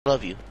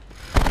Love you.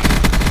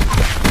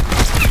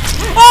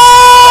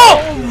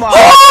 Oh! Oh my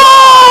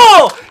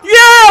Oh!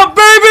 Yeah,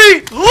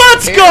 baby!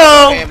 Let's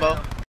go!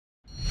 Ammo.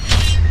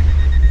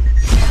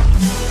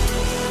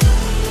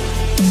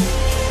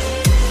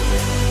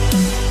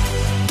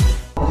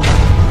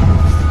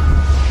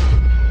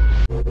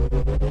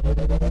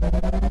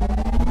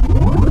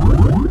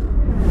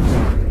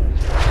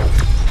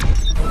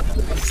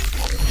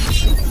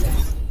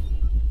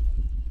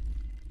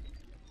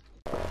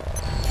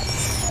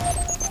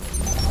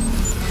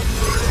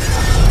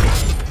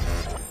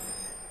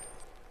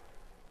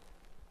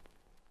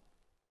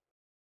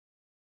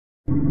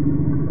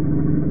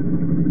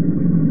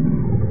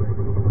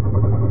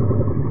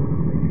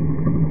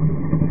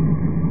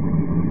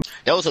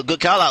 That was a good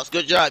call-outs.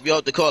 Good job,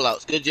 yo. The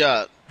call-outs. Good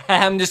job.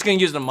 I'm just gonna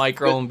use the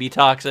micro and be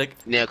toxic.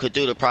 Yeah, could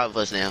do the prop of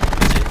us now.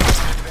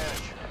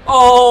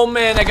 Oh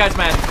man, that guy's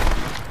mad.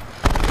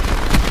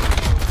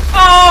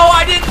 Oh,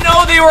 I didn't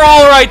know they were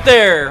all right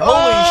there.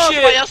 Holy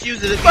shit. Somebody else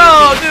used it.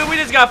 Oh, dude, we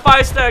just got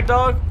 5 stack,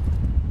 dog.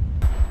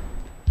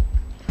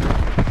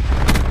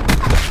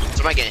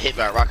 Somebody getting hit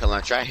by a rocket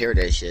launcher. I hear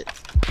that shit.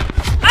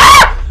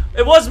 Ah!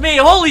 It was me.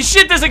 Holy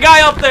shit, there's a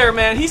guy up there,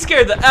 man. He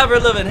scared the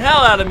ever-living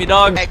hell out of me,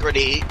 dog.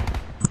 Grenade.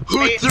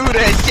 Who threw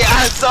that shit?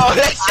 I saw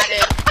that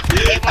shit.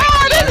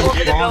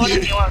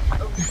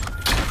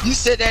 You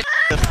said that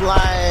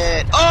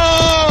flying.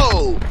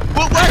 Oh!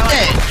 What was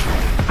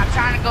that? I'm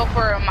trying to go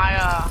for my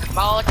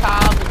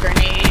Molotov, the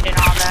grenade, and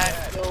all that.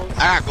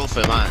 I gotta go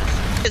for mine.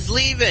 It's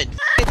leaving.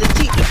 The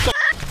teeth.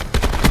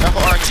 The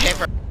whole orange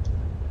heifer.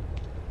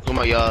 Come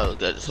on, y'all.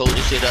 Let's hold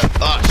this shit up.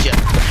 Oh shit.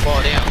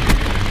 Fall down.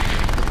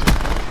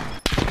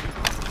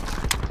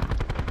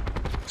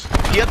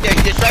 He up there,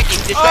 he's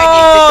distracting,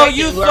 Oh,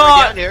 you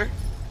thought down there.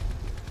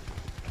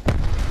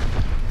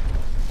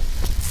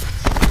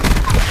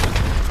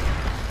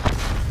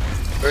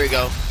 There you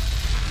go.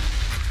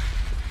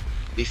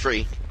 Be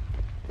free.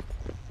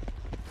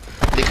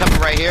 They coming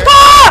right here.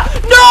 Ah!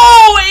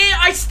 No!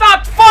 I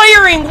stopped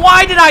firing!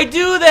 Why did I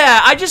do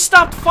that? I just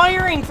stopped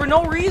firing for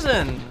no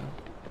reason.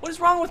 What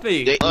is wrong with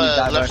me? They,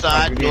 left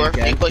side, north.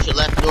 They push it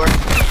left, north.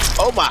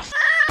 Oh my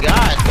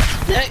god.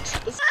 Next.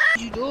 What the f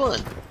you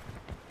doing?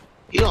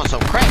 You on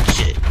some crack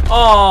shit.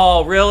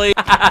 Oh, really?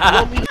 Oh,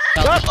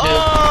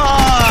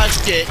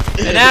 shit.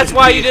 And that's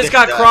why you just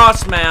got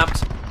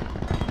cross-mapped.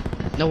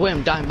 No way,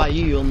 I'm dying by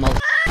you, you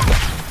mother.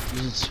 You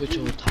can switch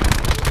over time.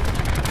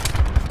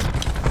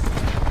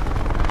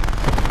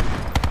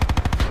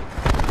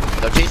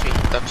 Don't chase me.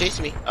 Stop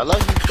chasing me. I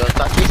love you. Don't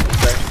stop chasing me,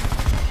 sir.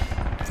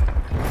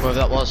 Whoever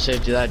that was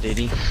saved you that, did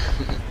he?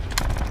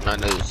 I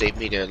know you saved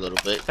me there a little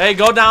bit. Hey,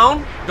 go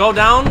down. Go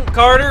down,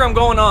 Carter. I'm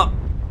going up.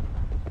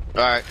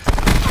 Alright.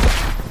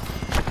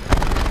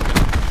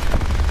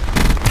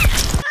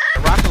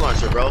 Rocket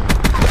launcher, bro.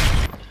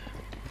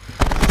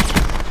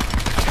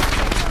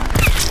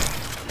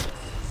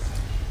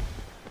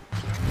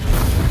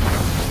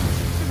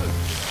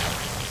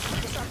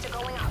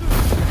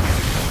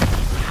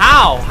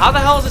 How? How the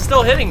hell is it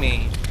still hitting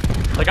me?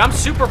 Like, I'm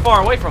super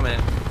far away from it.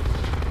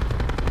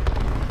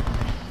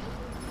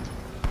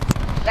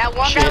 That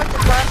one guy with the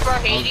first floor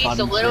Hades,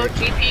 the little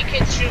GP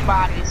kids shoot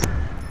bodies.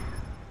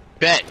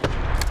 Bet.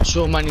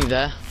 So many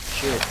there.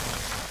 Shit.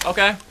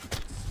 Okay.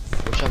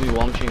 Wish I'd be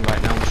launching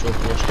right now, I'm so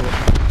close to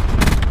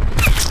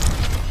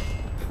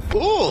it.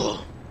 Ooh.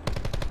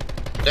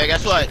 There,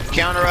 guess what?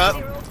 Counter up.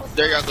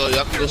 There y'all go.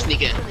 Y'all can go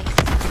sneak in.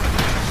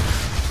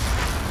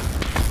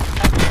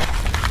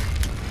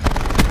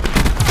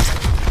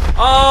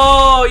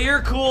 Oh,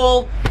 you're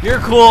cool. You're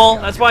cool.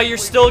 That's why you're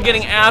still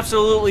getting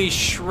absolutely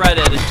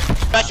shredded.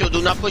 Special,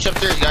 do not push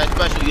upstairs, guys.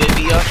 Special, you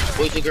be up,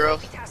 boys and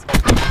girls.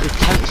 The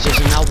tenses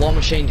and now War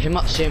Machined him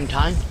at the same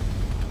time.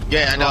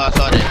 Yeah, I know, I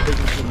saw that.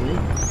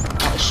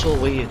 That was so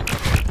weird.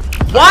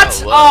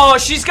 What? Oh, oh,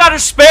 she's got her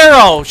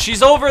Sparrow.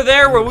 She's over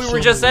there where we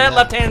were just at,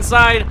 left-hand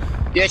side.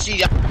 Yeah,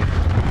 she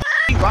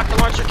rocket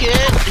launcher kid.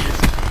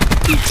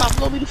 He top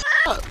blow me the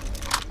f up.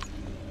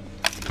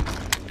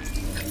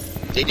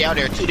 They down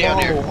there, 2 down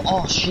there.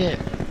 Oh shit.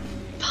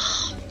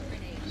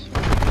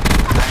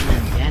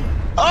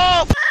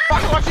 Oh,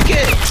 rocket launcher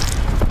kid.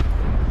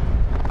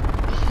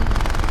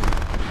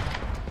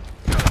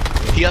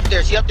 She up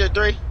there,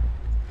 3.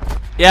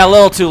 Yeah, a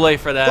little too late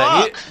for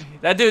that. Fuck.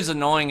 That dude's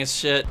annoying as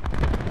shit.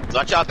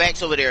 Watch y'all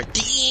backs over there.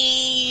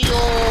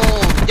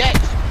 Damn, Dex.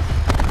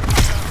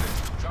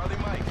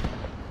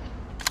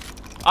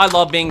 I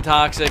love being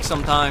toxic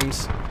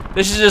sometimes.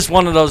 This is just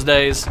one of those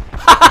days.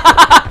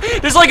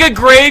 There's like a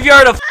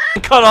graveyard of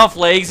cut off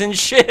legs and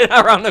shit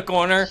around the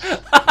corner.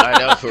 I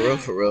know, for real,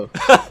 for real.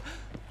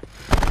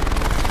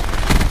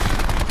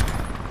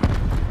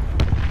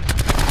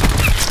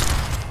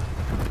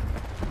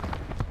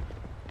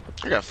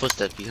 I got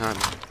footsteps behind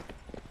me.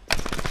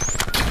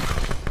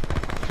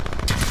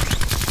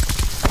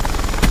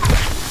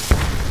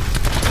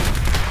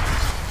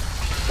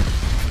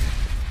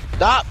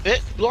 Stop,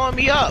 bitch, blowing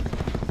me up.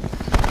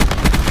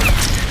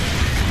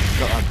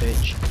 Got that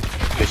bitch.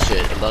 Good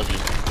shit, I love you.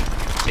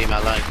 Saved my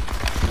life.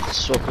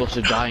 So close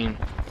to dying.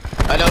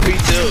 I know, me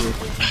too.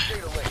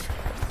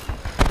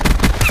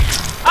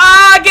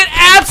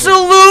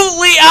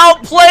 absolutely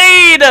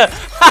outplayed!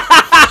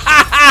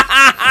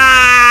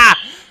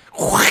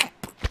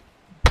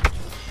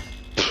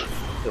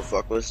 The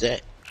fuck was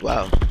that?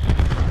 Wow. You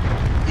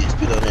just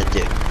spit on that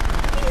dick.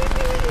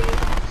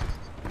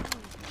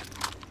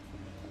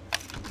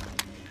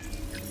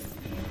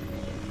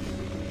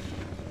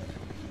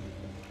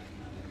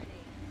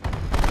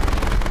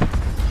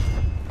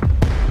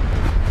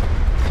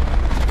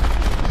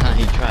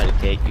 He tried to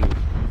take you.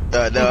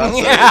 No, I'm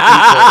sorry.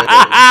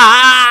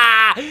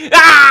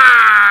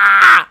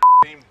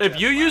 If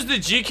you use the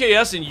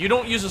GKS and you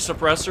don't use a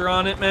suppressor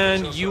on it,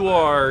 man, you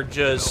are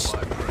just...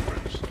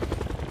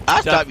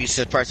 I stopped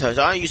using suppressors.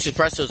 I don't use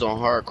suppressors on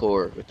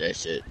hardcore with that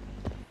shit.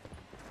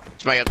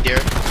 Somebody up there.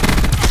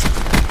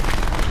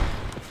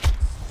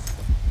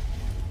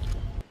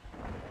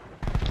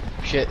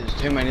 Shit, there's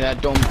too many of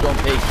that dumb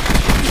peek.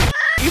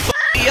 You f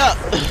me up.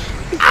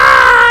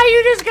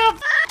 You just got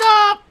f***ed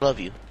up! Love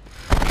you.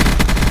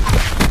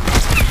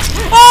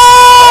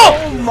 Oh!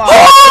 Oh my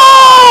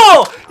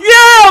Oh!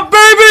 Yeah,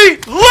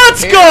 baby!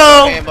 Let's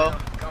go! Ammo.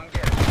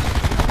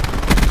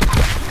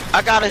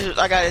 I got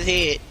his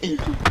head.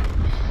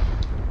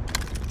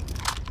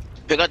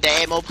 Pick up the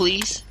ammo,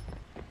 please.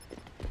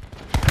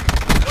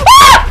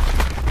 Ah!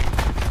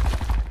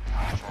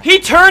 He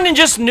turned and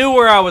just knew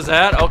where I was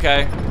at.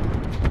 Okay.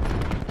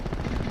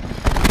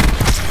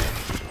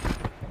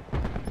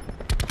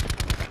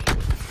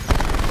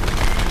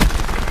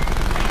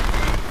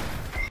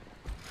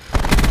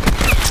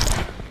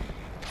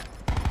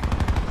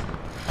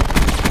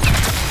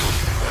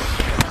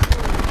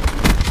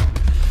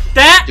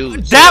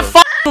 That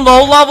fucking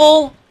low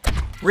level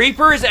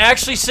Reaper is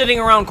actually sitting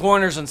around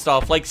corners and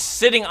stuff, like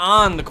sitting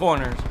on the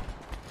corners.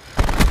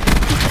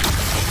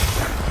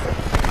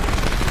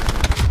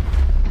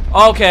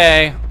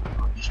 Okay.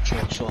 Just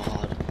tried so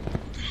hard.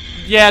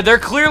 Yeah, they're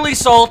clearly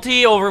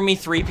salty over me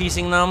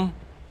three-piecing them,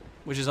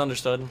 which is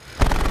understood. You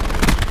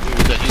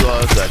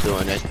all got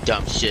doing that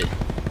dumb shit.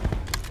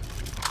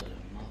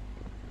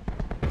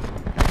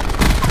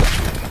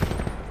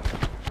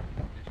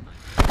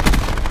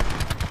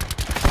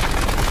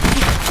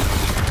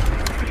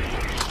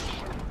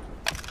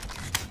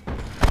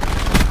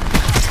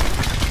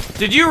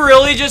 Did you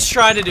really just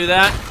try to do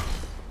that?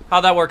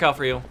 How'd that work out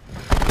for you?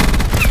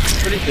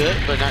 Pretty good,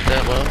 but not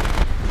that well.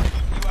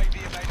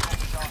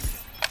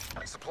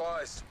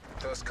 Supplies.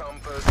 First come,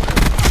 first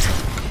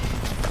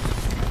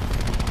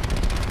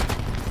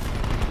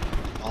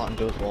All I can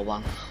do is wall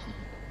bang.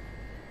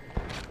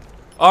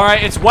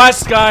 Alright, it's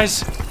west,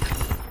 guys.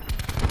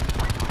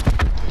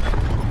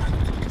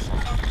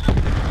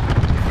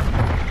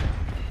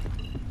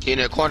 In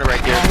the corner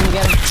right there.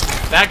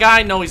 That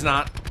guy? No, he's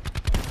not.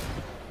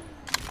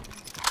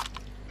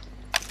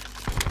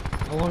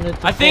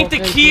 I think the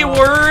key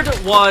word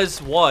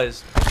was. You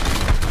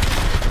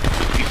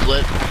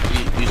flip.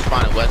 You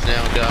spawn at west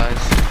now, guys.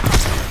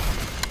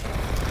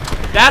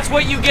 That's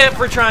what you get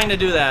for trying to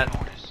do that.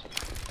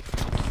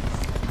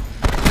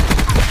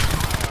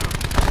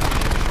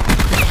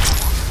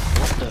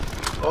 What the?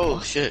 Oh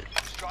shit.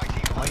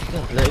 Why you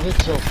gonna leave it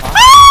so fast?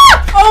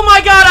 Ah! Oh my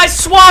god, I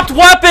swapped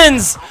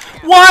weapons!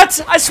 What?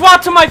 I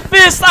swapped to my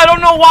fist. I don't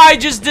know why I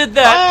just did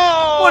that.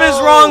 Oh! What is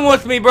wrong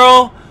with me,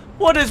 bro?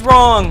 What is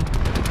wrong?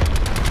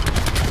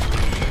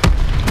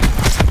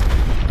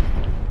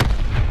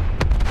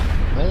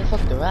 Where the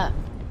fuck they're at?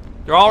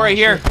 They're all right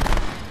here.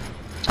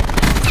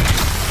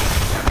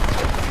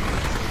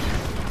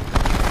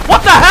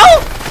 What the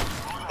hell?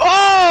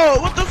 Oh,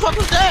 what the fuck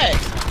was that?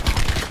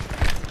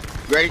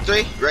 Ready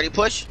three? Ready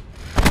push?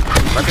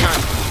 Right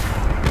behind.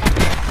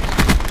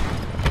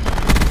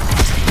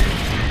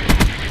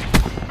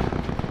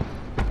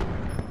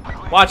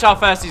 Watch how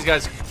fast these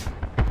guys.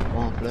 Come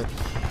on, flip.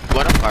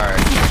 What up? Alright.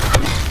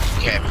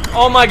 Okay.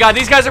 Oh my god,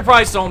 these guys are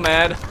probably so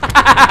mad.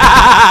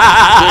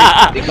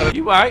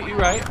 You right, you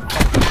right.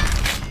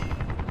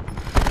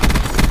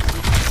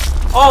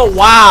 Oh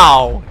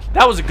wow.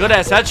 That was a good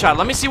ass headshot.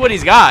 Let me see what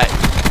he's got.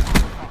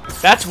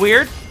 That's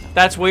weird.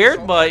 That's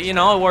weird, but you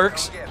know, it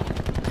works.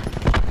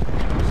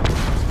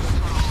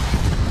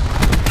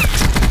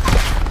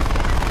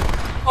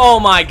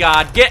 Oh my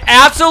god. Get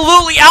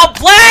absolutely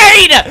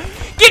outplayed!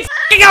 Get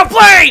f***ing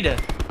outplayed!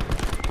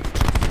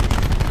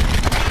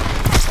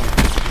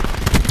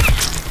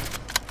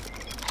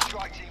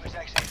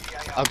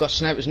 I've got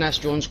Sniper's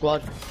Nest, drone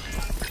squad.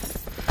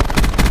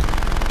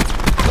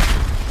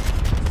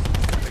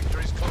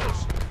 Victory's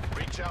close.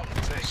 Reach out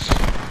and take.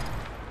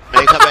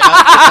 They coming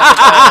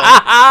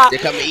up. They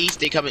coming east.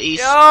 They coming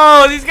east.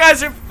 Yo, these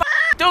guys are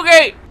f***ing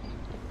okay.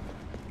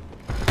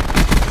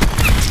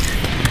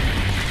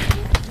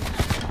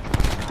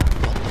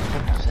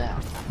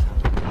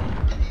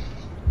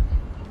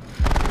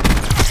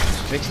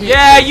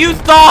 Yeah, you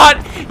thought!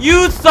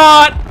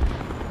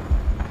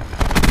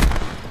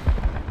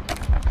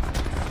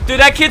 Dude,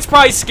 that kid's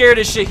probably scared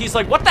as shit. He's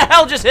like, what the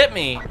hell just hit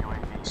me? Yo.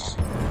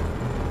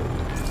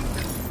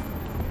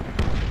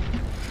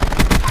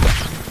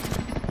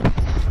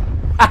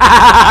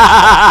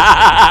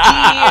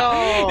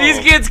 These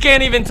kids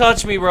can't even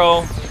touch me,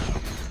 bro.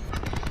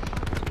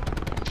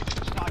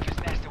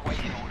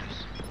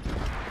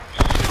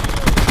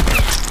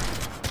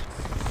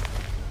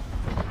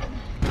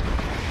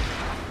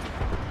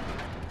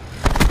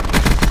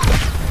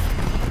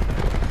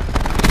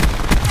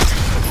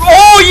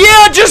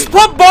 just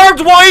put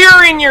barbed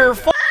wire in your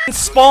fucking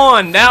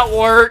spawn. That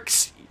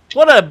works.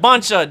 What a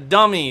bunch of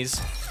dummies.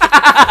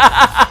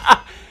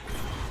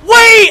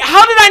 Wait,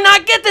 how did I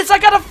not get this? I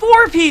got a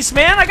 4-piece,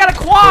 man. I got a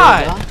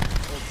quad. Oh,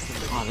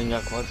 I think I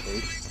got quad for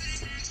you.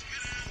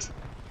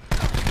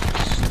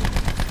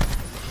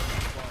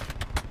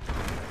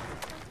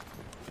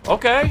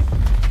 Okay.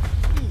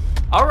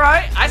 All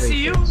right, I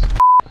see you.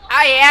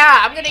 Oh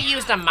yeah, I'm gonna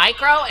use the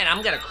micro and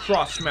I'm gonna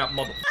cross them out,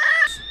 mother.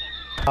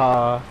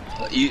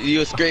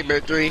 You a scraper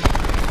 3?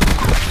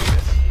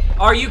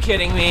 Are you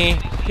kidding me?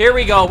 Here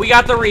we go. We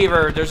got the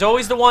Reaver. There's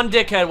always the one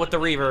dickhead with the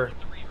Reaver.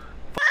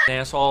 F***ing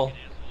asshole.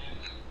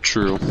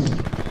 True.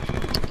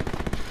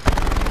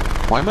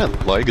 Why am I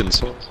lagging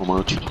so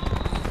much?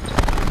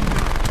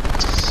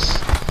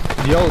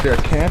 Yo, they're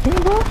camping,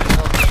 bro?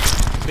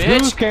 Bitch.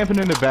 Who's camping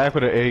in the back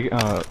with the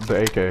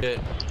AK?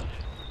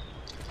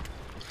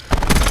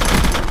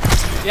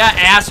 Yeah,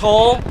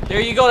 asshole. There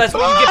you go. That's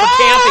what you get for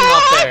camping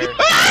up there.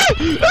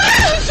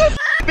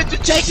 Bitch,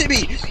 you're chasing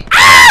me.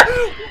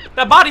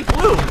 That body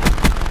flew.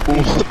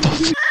 What the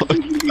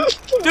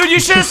fuck? Dude, you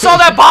should have saw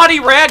that body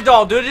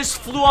ragdoll, dude. It just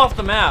flew off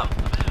the map.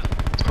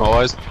 Oh,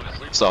 I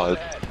saw it.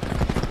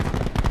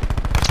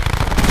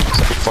 It's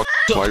like a fucking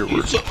You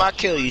firework. took my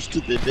kill, you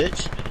stupid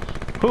bitch.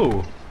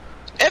 Who?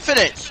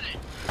 Infinite.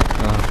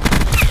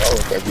 I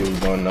was like you was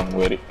doing nothing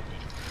with it.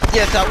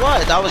 Yes, I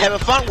was. I was having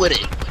fun with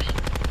it.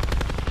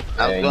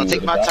 I was Yeah, gonna you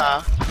take my would've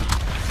time.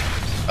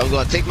 I was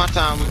gonna take my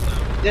time.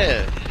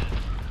 Yeah.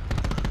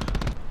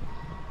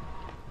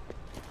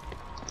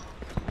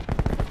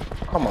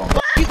 Come on,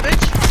 bro. You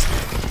bitch.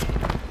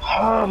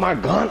 Oh, my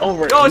gun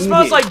over. Yo, it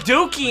smells like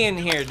Dookie in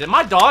here. Did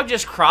my dog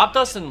just crop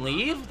us and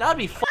leave? That'd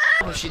be f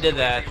if she did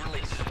that.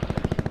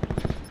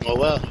 Oh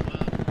well.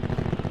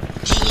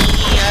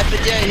 I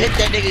hit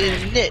that nigga in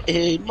the net.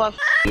 You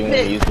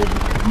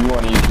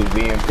wanna use the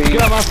VMP?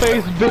 Get out of my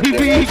face,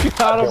 baby! Get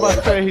out of my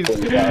face!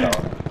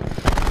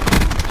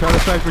 Try to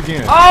snipe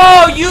again.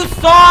 Oh, you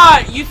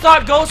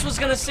thought Ghost was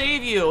gonna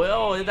save you.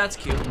 Oh, that's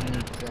cute.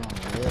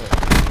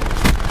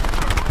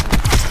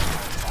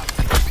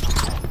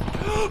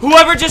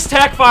 Whoever just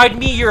tech-fired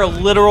me, you're a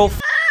literal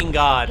f***ing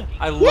god.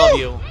 I love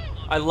you.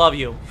 I love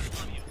you.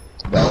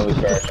 That was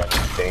very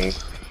funny.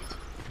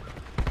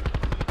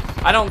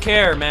 I don't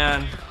care,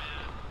 man.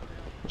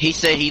 He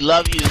said he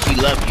love you. He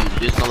love you.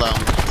 Just alone.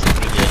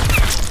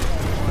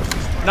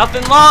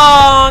 Nothing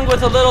wrong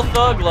with a little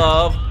thug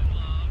love.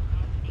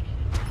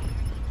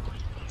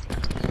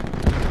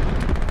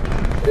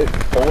 It's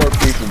 4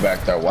 people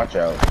back there. Watch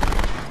out.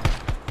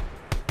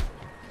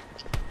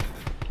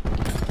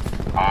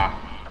 Ah.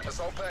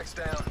 Assault packs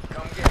down.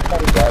 Come get it.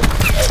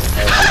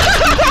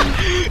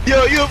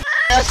 Yo,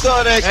 I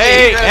saw that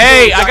shit.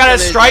 Hey, I got a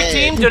strike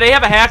team. Do they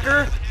have a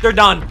hacker? They're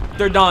done.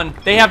 They're done.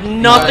 They have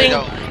nothing.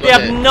 They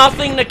have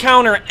nothing to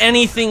counter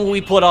anything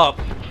we put up.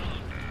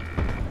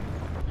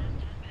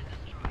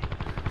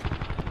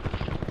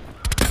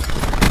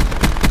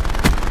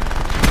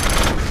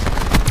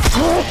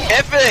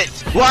 Infinite!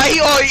 Why he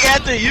always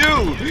after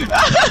you?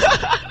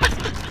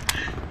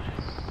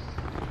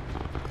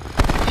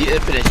 You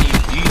Infinite,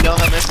 do you know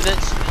him,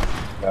 Infinite?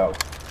 No.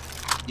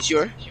 You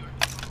sure?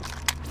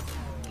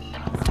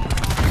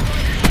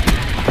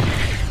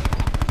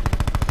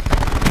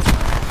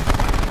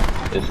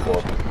 It's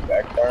 4 people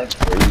back there.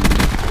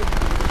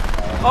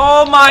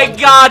 Oh my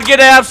god, get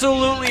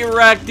absolutely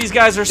wrecked. These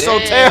guys are so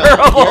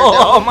terrible.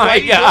 Oh my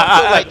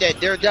god. Like that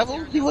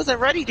Daredevil? He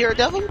wasn't ready,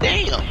 Daredevil?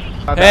 Damn.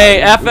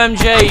 Hey,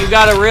 FMJ, you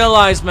gotta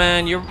realize,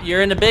 man,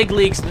 you're in the big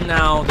leagues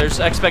now. There's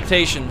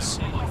expectations.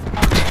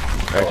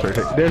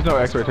 There's no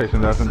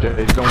expectations,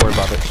 FMJ. Don't worry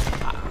about it.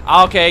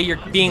 Okay, you're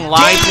being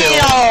lied to.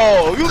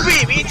 Yo, you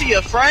beat me to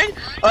your friend?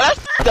 Oh, that's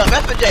f***ed up,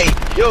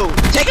 FJ. Yo,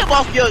 take him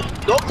off your.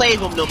 Don't play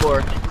him no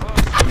more.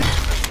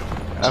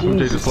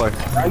 FMJ just play.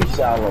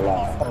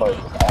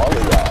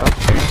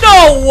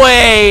 No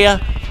way!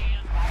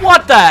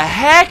 What the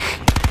heck?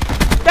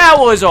 That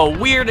was a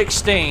weird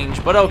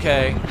exchange, but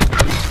okay.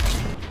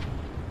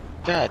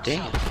 God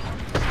damn.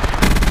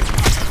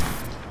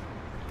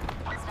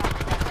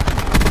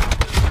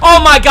 Oh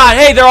my god,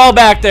 hey, they're all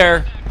back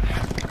there.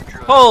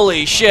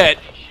 Holy shit.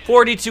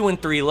 42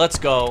 and 3, let's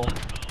go.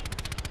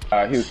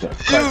 Houston.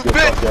 You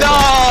bitch dog!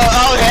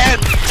 Oh, hell,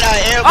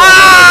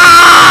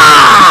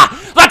 Ah!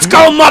 Let's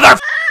go,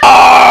 motherfucker!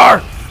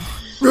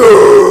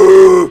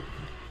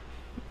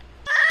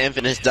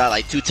 Infinite's died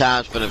like 2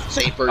 times for the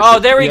same person. Oh,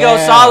 there we go,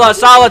 Sala.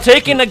 Sala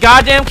taking the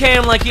goddamn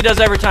cam like he does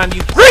every time.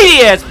 You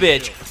greedy ass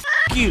bitch.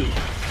 F you.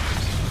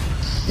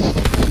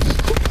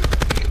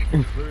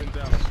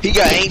 He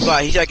got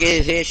aimbot. He tried to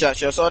get his headshot.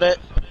 Y'all saw that?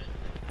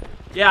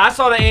 Yeah, I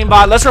saw the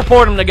aimbot. Let's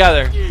report them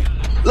together.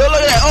 Look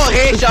at that. Oh,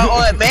 headshot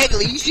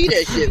automatically. You see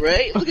that shit,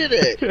 right? Look at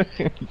that.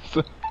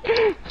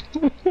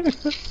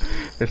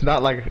 It's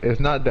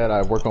not that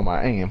I work on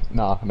my aim.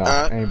 No,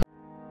 aim.